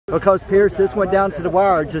Well, Coach Pierce, this went down to the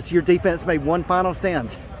wire. Just your defense made one final stand.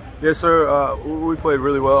 Yes, sir. We played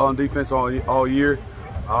really well on defense all year.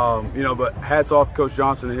 You know, but hats off to Coach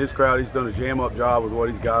Johnson and his crowd. He's done a jam-up job with what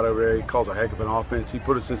he's got over there. He calls a heck of an offense. He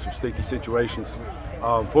put us in some sticky situations.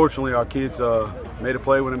 Fortunately, our kids made a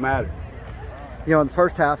play when it mattered. You know, in the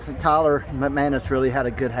first half, Tyler McManus really had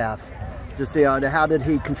a good half. Just how did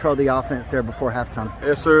he control the offense there before halftime?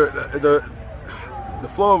 Yes, sir. The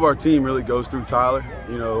flow of our team really goes through Tyler.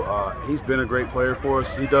 You know, he's been a great player for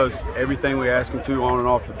us. He does everything we ask him to on and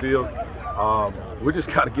off the field. We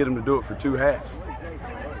just got to get him to do it for 2 halves.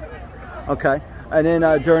 Okay. And then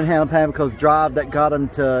during Hannah-Pamplico's drive that got them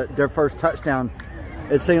to their first touchdown,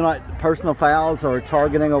 it seemed like personal fouls or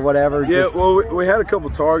targeting or whatever. Yeah, well, we had a couple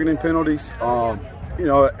targeting penalties. You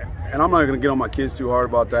know, and I'm not going to get on my kids too hard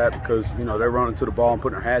about that because, you know, they're running to the ball and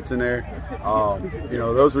putting their hats in there. You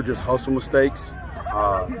know, those were just hustle mistakes.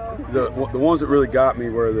 The ones that really got me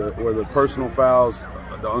were the personal fouls,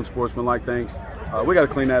 the unsportsmanlike things. We got to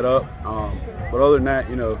clean that up. But other than that,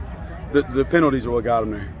 you know, the penalties are what got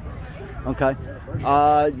them there. Okay.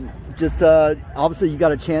 Obviously you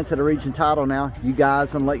got a chance at a region title now. You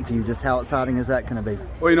guys in Lakeview, just how exciting is that going to be?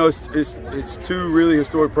 Well, you know, it's 2 really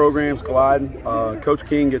historic programs colliding. Coach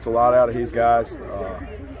King gets a lot out of his guys.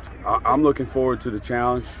 I'm looking forward to the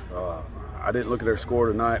challenge. I didn't look at their score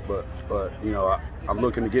tonight, but you know, I'm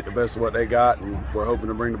looking to get the best of what they got, and we're hoping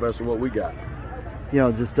to bring the best of what we got. You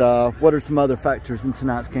know, just what are some other factors in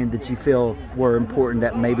tonight's game that you feel were important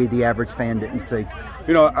that maybe the average fan didn't see?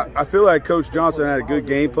 You know, I feel like Coach Johnson had a good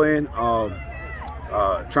game plan,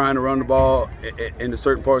 trying to run the ball into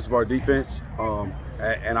certain parts of our defense,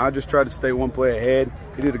 and I just tried to stay one play ahead.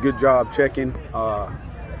 He did a good job checking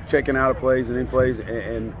out of plays and in plays,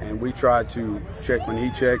 and we tried to check when he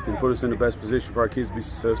checked and put us in the best position for our kids to be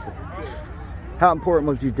successful. How important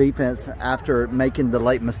was your defense after making the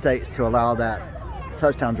late mistakes to allow that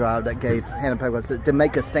touchdown drive that gave Hannah-Pamplico to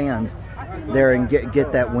make a stand there and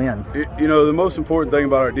get that win? You know, the most important thing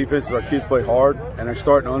about our defense is our kids play hard and they're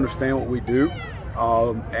starting to understand what we do.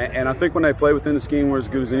 And I think when they play within the scheme, we're as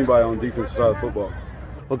good as anybody on the defensive side of football.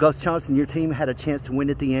 Well, Coach Johnson, your team had a chance to win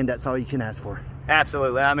at the end. That's all you can ask for.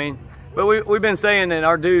 Absolutely. I mean, but we've been saying that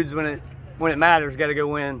our dudes, when it matters, got to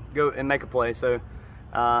go and make a play. So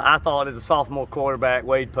I thought as a sophomore quarterback,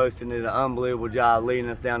 Wade Poston did an unbelievable job leading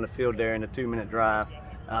us down the field there in a 2-minute drive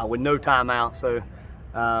with no timeout. So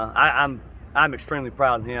I'm extremely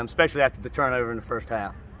proud of him, especially after the turnover in the first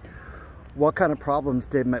half. What kind of problems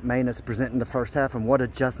did McManus present in the first half, and what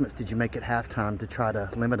adjustments did you make at halftime to try to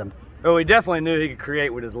limit him? Well, we definitely knew he could create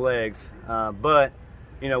with his legs, but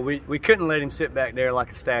you know, we couldn't let him sit back there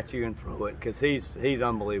like a statue and throw it because he's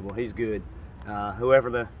unbelievable. He's good.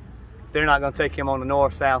 If they're not going to take him on the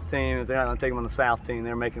north-south team, if they're not going to take him on the south team,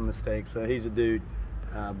 they're making mistakes. So he's a dude.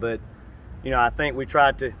 But you know, I think we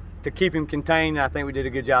tried to keep him contained. I think we did a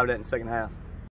good job of that in the second half.